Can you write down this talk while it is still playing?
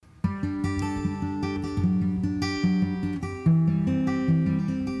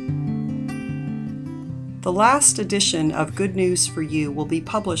The last edition of Good News for You will be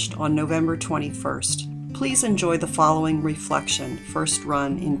published on November 21st. Please enjoy the following reflection, first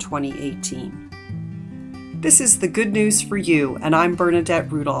run in 2018. This is the Good News for You, and I'm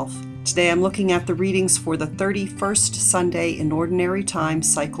Bernadette Rudolph. Today I'm looking at the readings for the 31st Sunday in Ordinary Time,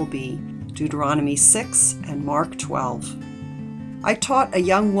 Cycle B, Deuteronomy 6 and Mark 12. I taught a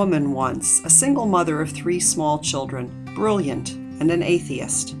young woman once, a single mother of 3 small children, brilliant and an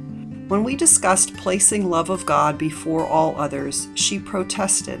atheist. When we discussed placing love of God before all others, she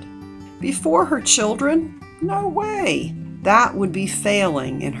protested. Before her children? No way! That would be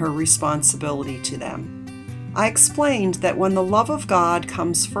failing in her responsibility to them. I explained that when the love of God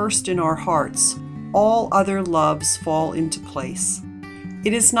comes first in our hearts, all other loves fall into place.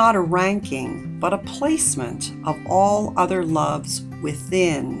 It is not a ranking, but a placement of all other loves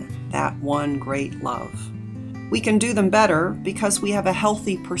within that one great love. We can do them better because we have a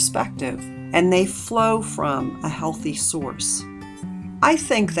healthy perspective, and they flow from a healthy source. I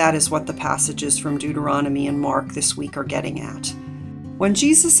think that is what the passages from Deuteronomy and Mark this week are getting at. When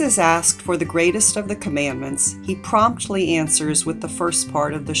Jesus is asked for the greatest of the commandments, he promptly answers with the first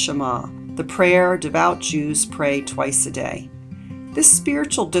part of the Shema, the prayer devout Jews pray twice a day. This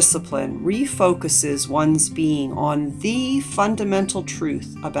spiritual discipline refocuses one's being on the fundamental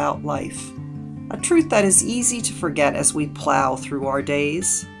truth about life. A truth that is easy to forget as we plow through our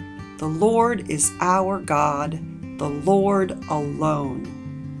days. The Lord is our God, the Lord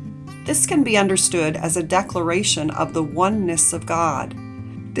alone. This can be understood as a declaration of the oneness of God.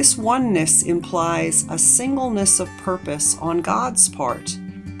 This oneness implies a singleness of purpose on God's part,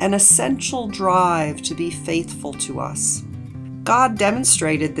 an essential drive to be faithful to us. God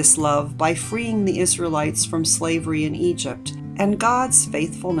demonstrated this love by freeing the Israelites from slavery in Egypt, and God's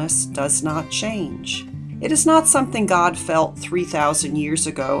faithfulness does not change. It is not something God felt 3,000 years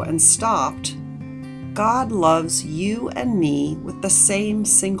ago and stopped. God loves you and me with the same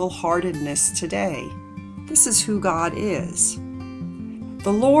single-heartedness today. This is who God is.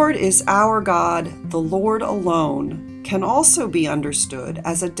 The Lord is our God, the Lord alone, can also be understood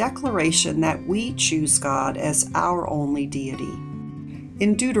as a declaration that we choose God as our only deity.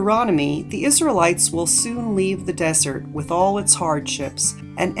 In Deuteronomy, the Israelites will soon leave the desert with all its hardships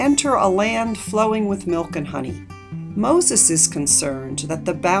and enter a land flowing with milk and honey. Moses is concerned that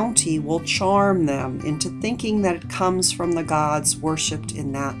the bounty will charm them into thinking that it comes from the gods worshipped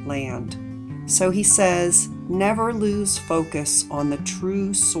in that land. So he says, never lose focus on the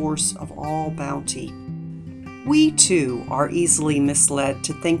true source of all bounty. We too are easily misled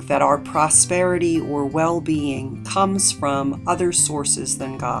to think that our prosperity or well-being comes from other sources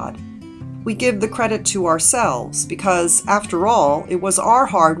than God. We give the credit to ourselves because, after all, it was our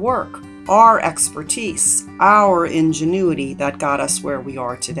hard work, our expertise, our ingenuity that got us where we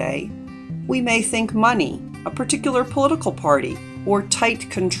are today. We may think money, a particular political party, or tight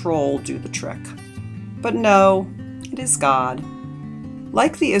control do the trick. But no, it is God.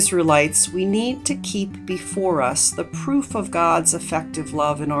 Like the Israelites, we need to keep before us the proof of God's effective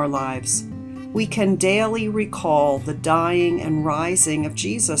love in our lives. We can daily recall the dying and rising of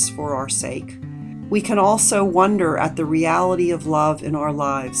Jesus for our sake. We can also wonder at the reality of love in our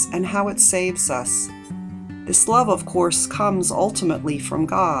lives and how it saves us. This love, of course, comes ultimately from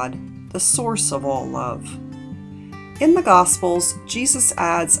God, the source of all love. In the Gospels, Jesus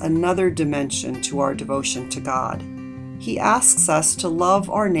adds another dimension to our devotion to God. He asks us to love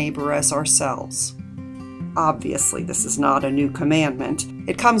our neighbor as ourselves. Obviously, this is not a new commandment.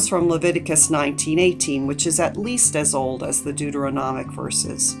 It comes from Leviticus 19:18, which is at least as old as the Deuteronomic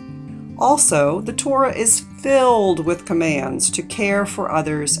verses. Also, the Torah is filled with commands to care for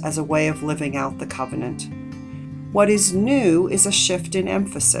others as a way of living out the covenant. What is new is a shift in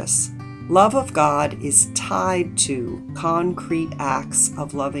emphasis. Love of God is tied to concrete acts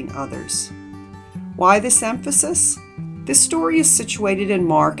of loving others. Why this emphasis? This story is situated in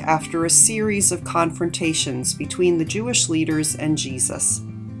Mark after a series of confrontations between the Jewish leaders and Jesus.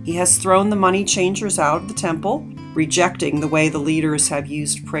 He has thrown the money changers out of the temple, rejecting the way the leaders have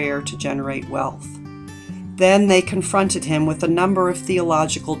used prayer to generate wealth. Then they confronted him with a number of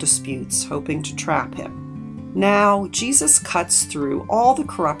theological disputes, hoping to trap him. Now, Jesus cuts through all the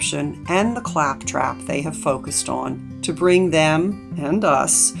corruption and the claptrap they have focused on to bring them, and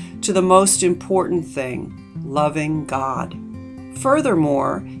us, to the most important thing, loving God.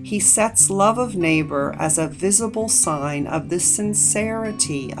 Furthermore, he sets love of neighbor as a visible sign of the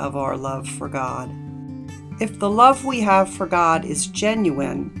sincerity of our love for God. If the love we have for God is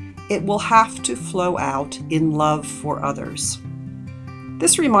genuine, it will have to flow out in love for others.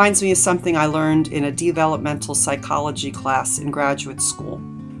 This reminds me of something I learned in a developmental psychology class in graduate school.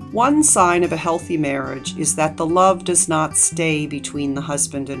 One sign of a healthy marriage is that the love does not stay between the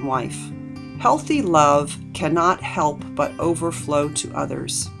husband and wife. Healthy love cannot help but overflow to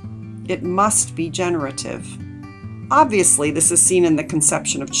others. It must be generative. Obviously, this is seen in the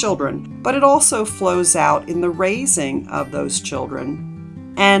conception of children, but it also flows out in the raising of those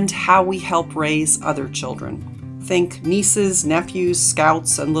children and how we help raise other children. Think nieces, nephews,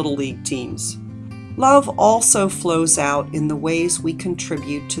 scouts, and little league teams. Love also flows out in the ways we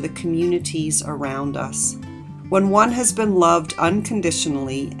contribute to the communities around us. When one has been loved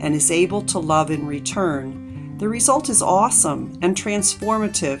unconditionally and is able to love in return, the result is awesome and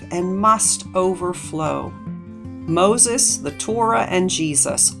transformative and must overflow. Moses, the Torah, and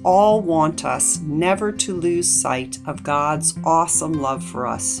Jesus all want us never to lose sight of God's awesome love for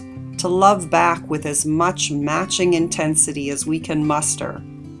us, to love back with as much matching intensity as we can muster,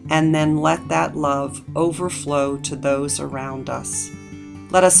 and then let that love overflow to those around us.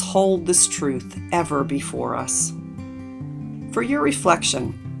 Let us hold this truth ever before us. For your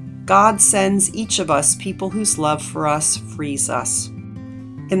reflection, God sends each of us people whose love for us frees us.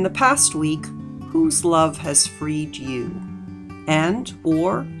 In the past week, whose love has freed you?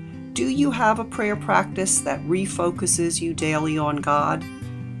 Or do you have a prayer practice that refocuses you daily on God?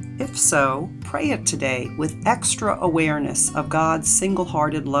 If so, pray it today with extra awareness of God's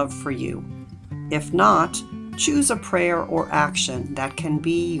single-hearted love for you. If not, choose a prayer or action that can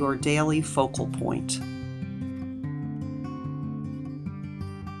be your daily focal point.